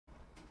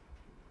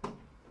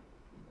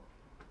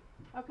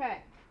Okay,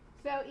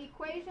 so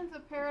equations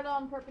of parallel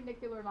and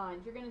perpendicular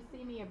lines. You're going to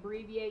see me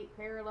abbreviate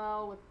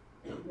parallel with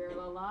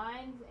parallel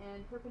lines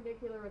and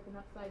perpendicular with an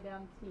upside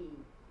down T.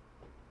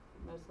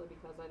 Mostly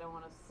because I don't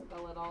want to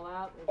spell it all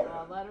out. There's a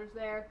lot of letters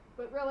there.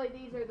 But really,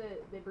 these are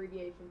the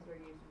abbreviations that are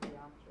used in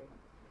geometry.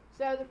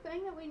 So the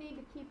thing that we need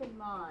to keep in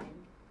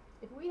mind,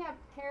 if we have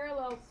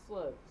parallel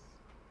slopes,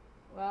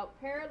 well,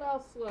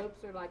 parallel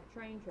slopes are like a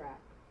train track.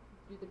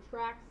 Do the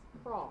tracks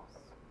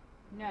cross?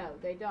 No,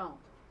 they don't.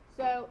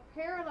 So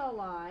parallel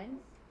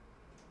lines,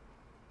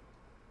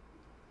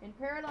 in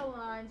parallel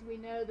lines we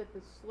know that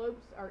the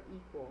slopes are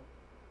equal.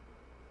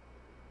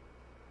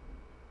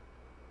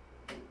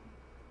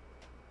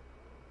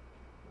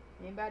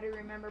 Anybody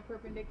remember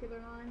perpendicular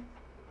lines?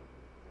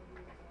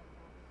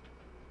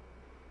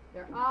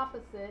 They're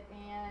opposite,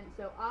 and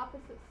so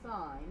opposite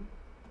sign.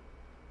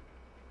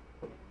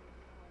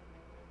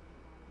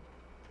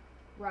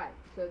 Right,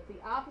 so it's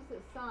the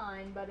opposite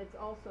sign, but it's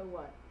also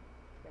what?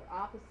 They're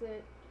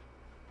opposite,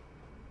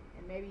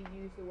 and maybe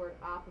use the word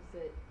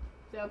opposite.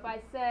 So if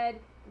I said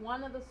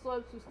one of the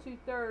slopes was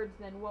 2/3,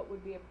 then what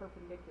would be a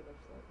perpendicular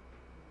slope?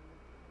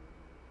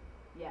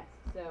 Yes,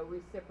 so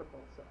reciprocal.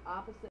 So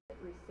opposite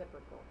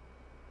reciprocal.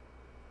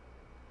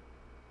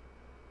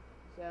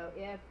 So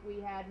if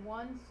we had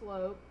one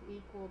slope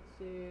equal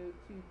to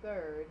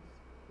 2/3,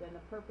 then the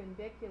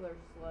perpendicular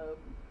slope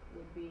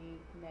would be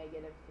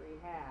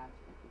 -3/2.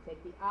 If you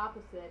take the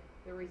opposite,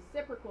 the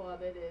reciprocal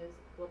of it is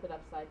flip it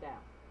upside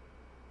down.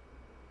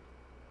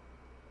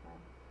 Okay.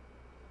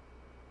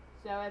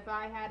 So if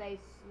I had a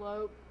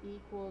slope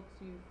equal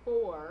to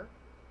 4,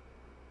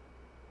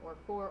 or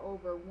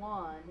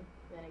 4/1,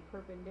 then a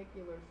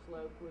perpendicular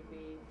slope would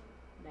be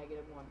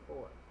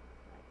 -1/4.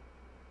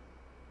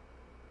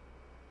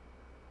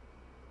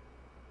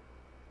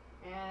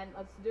 And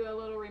let's do a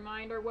little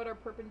reminder. What are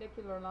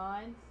perpendicular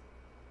lines?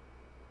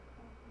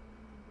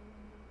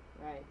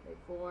 Right, they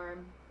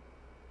form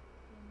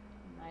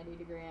a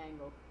 90-degree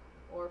angle,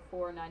 or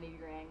 4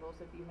 90-degree angles.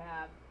 If you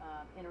have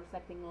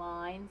intersecting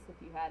lines,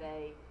 if you had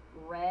a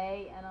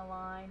ray and a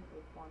line, it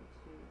would form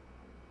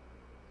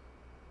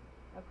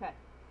 2. Okay,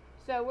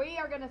 so we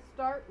are going to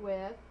start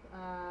with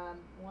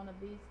one of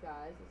these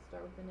guys. Let's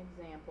start with an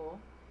example.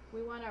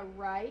 We want to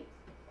write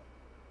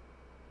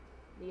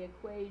the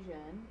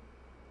equation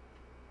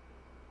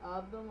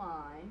of the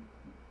line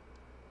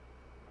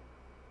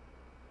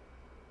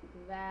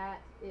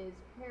that is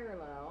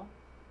parallel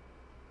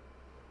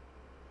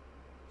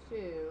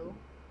to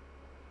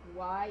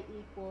y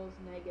equals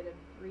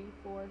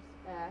 -3/4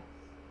 x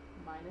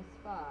minus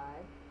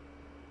 5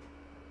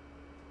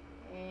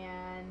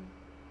 and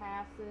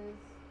passes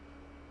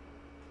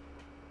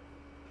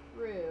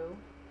through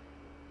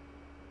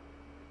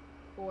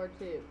 4,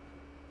 2.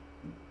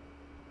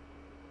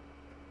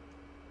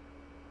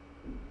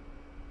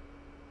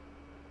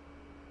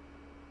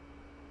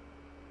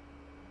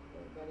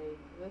 Everybody,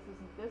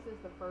 this is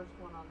the first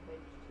one on page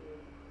 2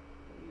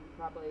 that you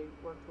probably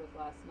worked with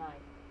last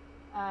night.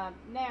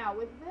 Now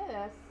with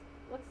this,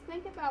 let's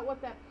think about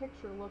what that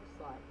picture looks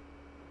like.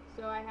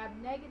 So I have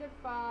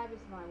 -5 is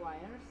my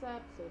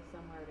y-intercept, so it's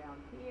somewhere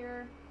down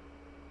here,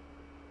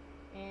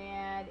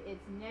 and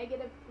it's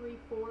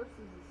 -3/4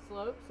 is the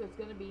slope, so it's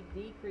going to be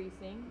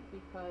decreasing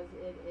because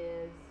it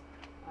is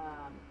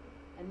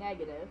a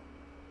negative.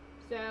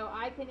 So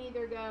I can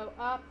either go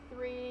up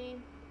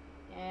 3,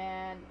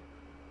 and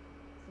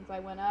since I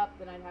went up,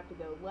 then I'd have to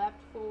go left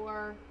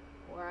 4,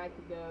 or I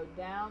could go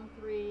down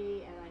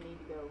 3, and I need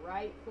to go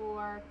right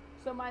 4.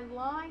 So my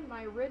line,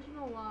 my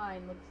original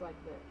line, looks like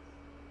this,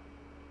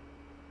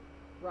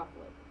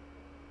 roughly.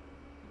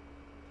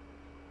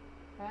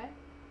 Okay?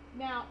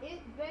 Now,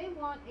 they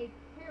want a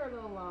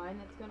parallel line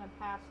that's going to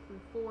pass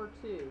through 4,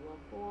 2. Well,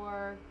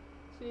 4,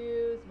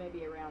 2 is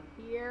maybe around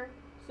here.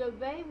 So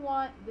they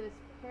want this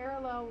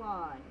parallel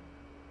line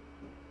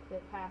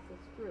that passes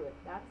through it.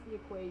 That's the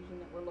equation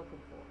that we're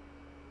looking for.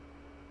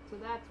 So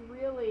that's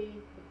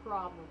really the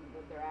problem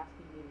that they're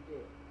asking you to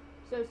do.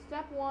 So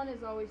step 1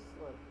 is always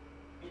slope.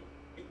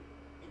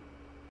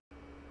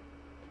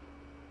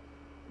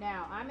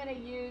 Now I'm going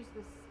to use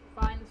this,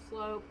 find the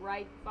slope,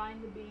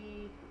 find the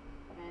b,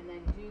 and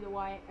then do the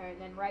y, and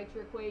then write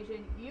your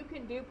equation. You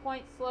can do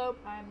point slope.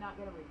 I'm not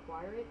going to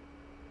require it,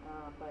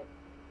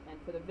 and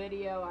for the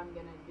video I'm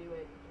going to do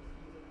it just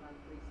using my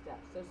 3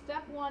 steps. So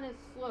step 1 is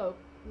slope.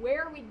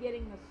 Where are we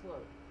getting the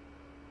slope?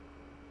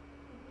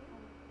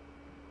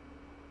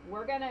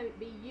 We're going to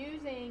be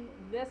using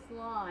this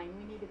line.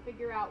 We need to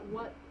figure out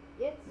what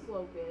its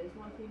slope is.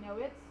 Once we know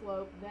its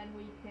slope, then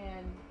we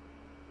can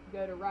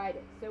go to write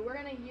it. So we're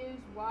going to use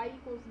y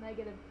equals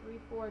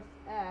 -3/4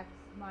 x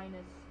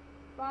minus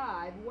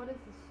 5. What is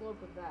the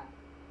slope of that?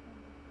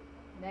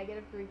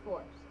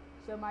 -3/4.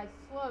 So my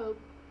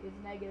slope is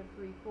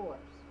 -3/4.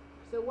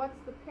 So what's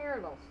the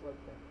parallel slope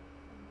then?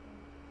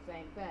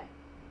 Same thing.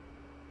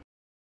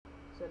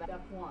 So that's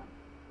step 1.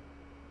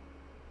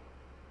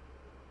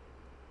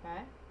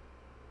 Okay?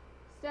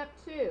 Step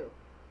 2.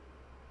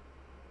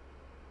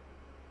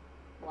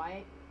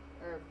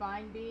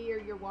 Find B, or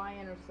your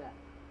y-intercept.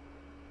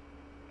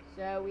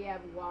 So we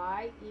have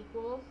y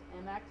equals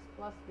mx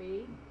plus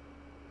b.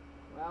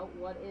 Well,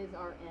 what is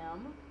our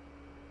m?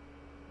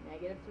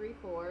 Negative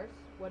 3/4.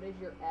 What is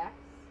your x?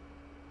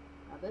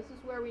 Now this is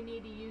where we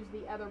need to use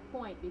the other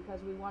point because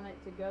we want it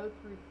to go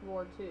through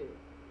floor 2.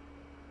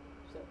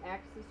 So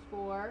x is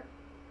 4,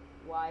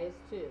 y is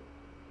 2.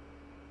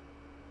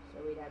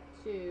 So we'd have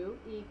 2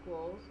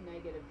 equals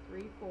negative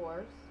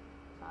 3/4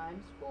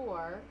 times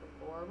 4,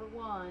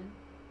 4/1,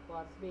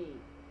 plus b.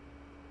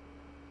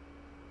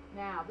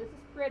 Now, this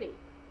is pretty.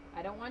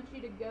 I don't want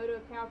you to go to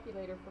a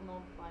calculator for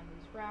multiplying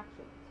these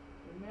fractions.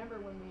 Remember,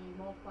 when we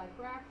multiply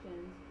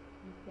fractions,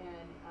 you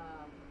can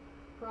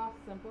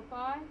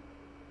cross-simplify.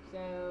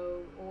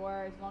 So,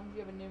 or as long as you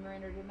have a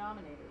numerator and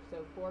denominator.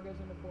 So 4 goes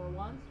into 4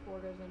 once, 4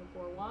 goes into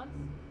 4 once,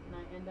 and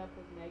I end up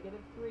with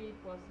negative 3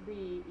 plus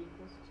b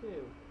equals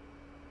 2.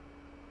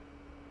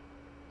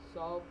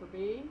 Solve for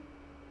b.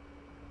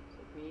 So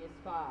b is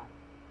 5.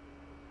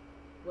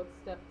 What's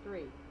step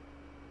 3?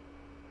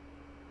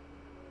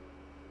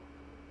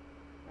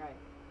 Right.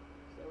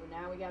 So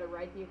now we got to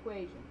write the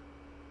equation.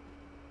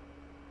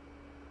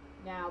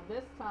 Now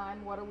this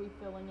time, what are we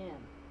filling in?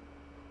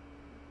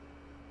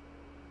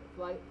 It's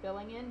like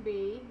filling in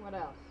b. What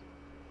else?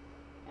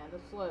 And the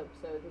slope.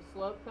 So the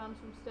slope comes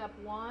from step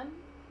 1.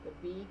 The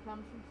b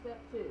comes from step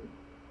 2.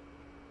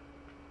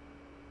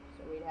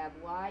 So we'd have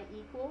y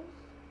equals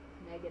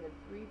negative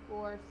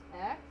 3/4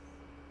 x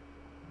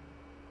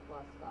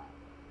plus 5.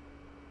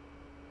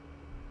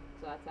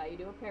 So that's how you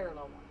do a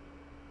parallel one.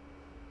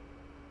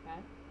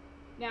 Okay?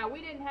 Now,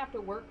 we didn't have to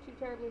work too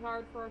terribly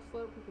hard for our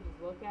slope. We could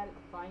just look at it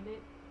and find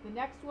it. The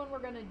next one we're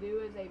going to do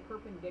is a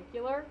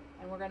perpendicular,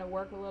 and we're going to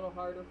work a little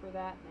harder for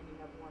that, and then you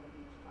have one of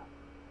each type.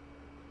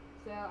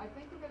 So I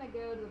think we're going to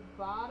go to the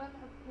bottom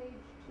of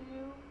page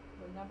 2,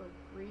 the number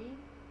 3.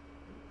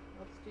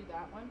 Let's do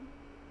that one.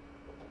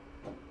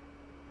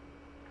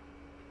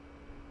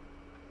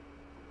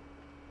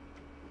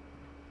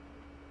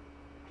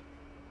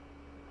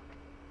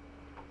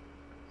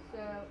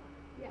 So,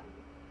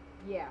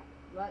 yeah.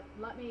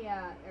 Let me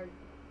or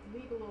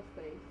leave a little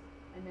space,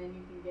 and then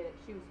you can get it.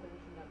 She was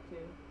finishing up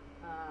too,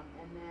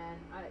 and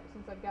then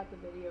since I've got the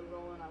video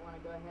rolling, I want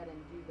to go ahead and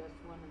do this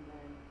one, and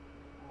then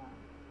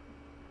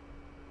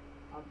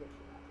I'll get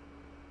you that.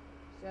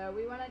 So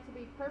we want it to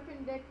be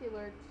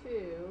perpendicular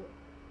to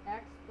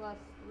x plus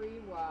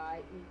 3y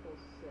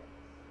equals 6.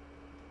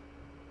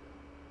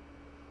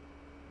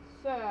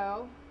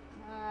 So,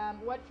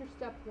 what's your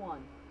step 1?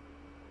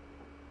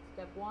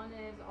 Step 1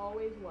 is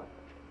always what?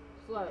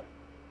 Slope.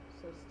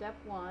 So step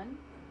 1,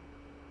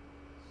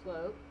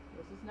 slope.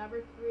 This is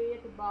number 3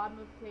 at the bottom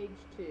of page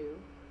 2.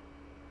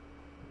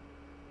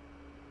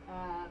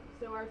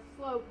 So our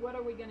slope, what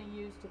are we going to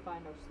use to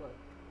find our slope?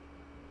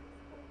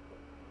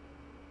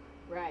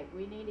 Right,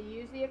 we need to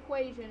use the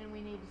equation, and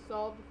we need to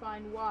solve to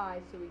find y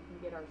so we can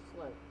get our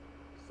slope.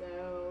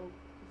 So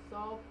to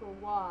solve for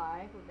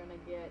y, we're going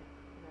to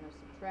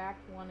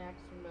subtract 1x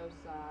from both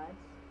sides.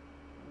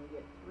 And we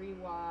get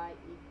 3y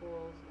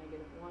equals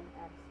negative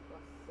 1x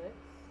plus 6.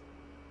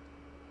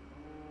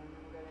 And then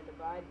we're going to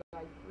divide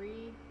by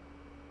 3.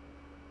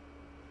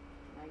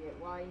 And I get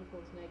y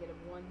equals negative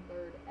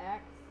 1/3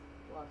 x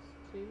plus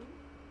 2.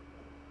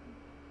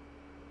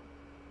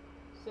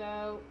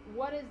 So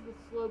what is the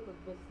slope of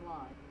this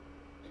line?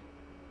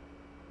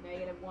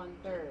 Negative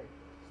 1/3.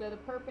 So the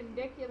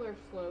perpendicular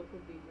slope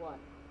would be what?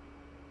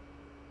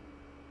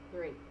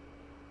 3.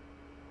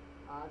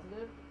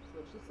 Positive,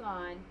 switch the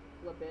sign,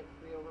 flip it,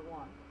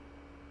 3/1.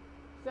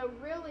 So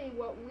really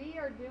what we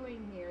are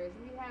doing here is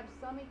we have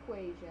some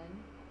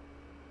equation.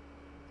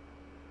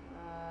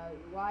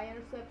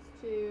 Y-intercepts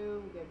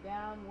 2, we go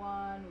down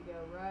 1, we go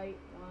right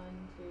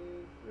 1,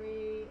 2,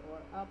 3, or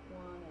up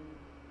 1 and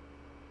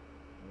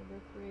over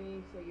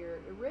 3. So your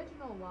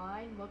original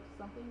line looks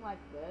something like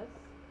this.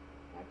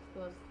 X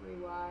plus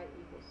 3y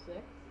equals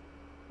 6.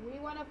 We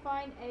want to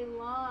find a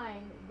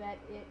line that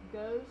it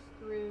goes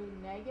through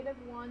negative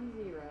 1,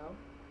 0.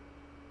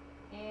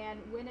 And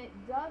when it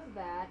does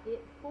that,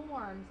 it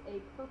forms a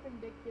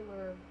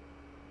perpendicular,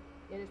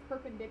 it is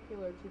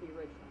perpendicular to the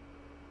original.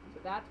 So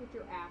that's what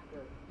you're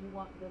after. You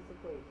want this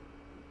equation.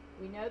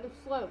 We know the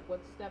slope.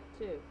 What's step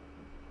 2?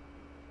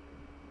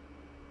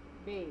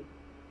 B.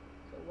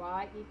 So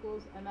y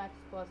equals mx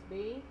plus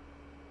b.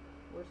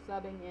 We're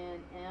subbing in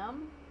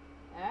m,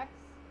 x,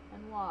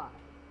 and y.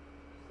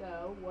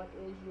 So what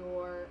is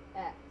your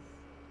x?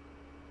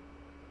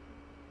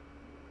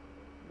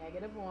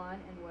 Negative 1,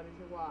 and what is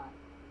your y?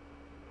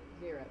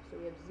 0. So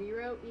we have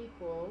 0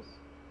 equals,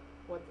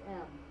 what's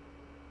m?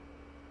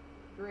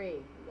 3.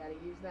 We got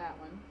to use that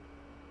one.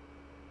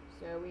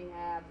 So we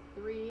have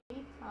 3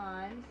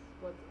 times,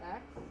 what's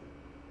x?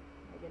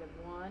 Negative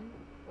 1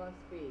 plus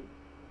b.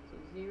 So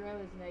 0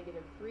 is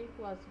negative 3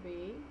 plus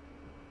b.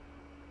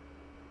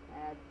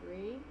 Add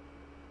 3.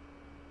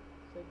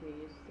 So b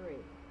is 3.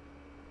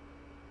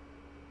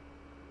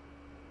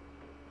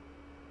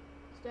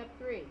 Step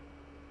 3.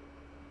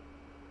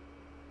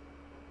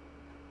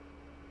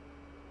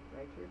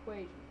 Write your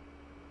equation.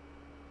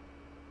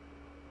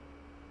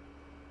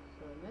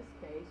 So in this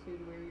case, case, who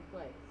do we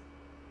replace?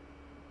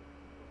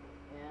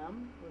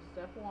 M was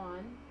step 1,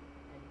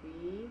 and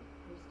B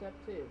was step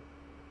 2.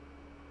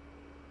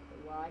 So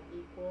y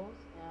equals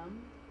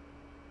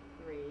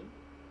M3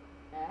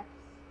 x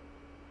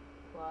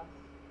plus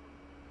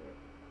 3.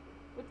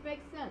 Which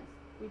makes sense.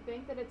 We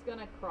think that it's going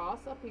to cross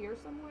up here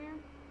somewhere,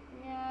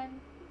 and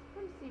it's a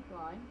pretty steep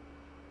line.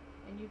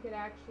 And you could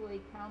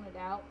actually count it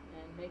out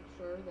and make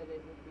sure that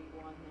it would be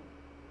one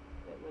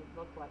that would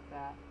look like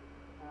that.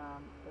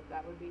 But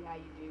that would be how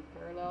you do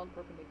parallel and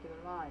perpendicular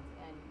lines.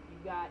 And you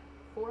got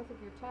 4th of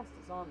your test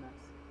is on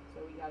this,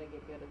 so we got to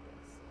get good at this.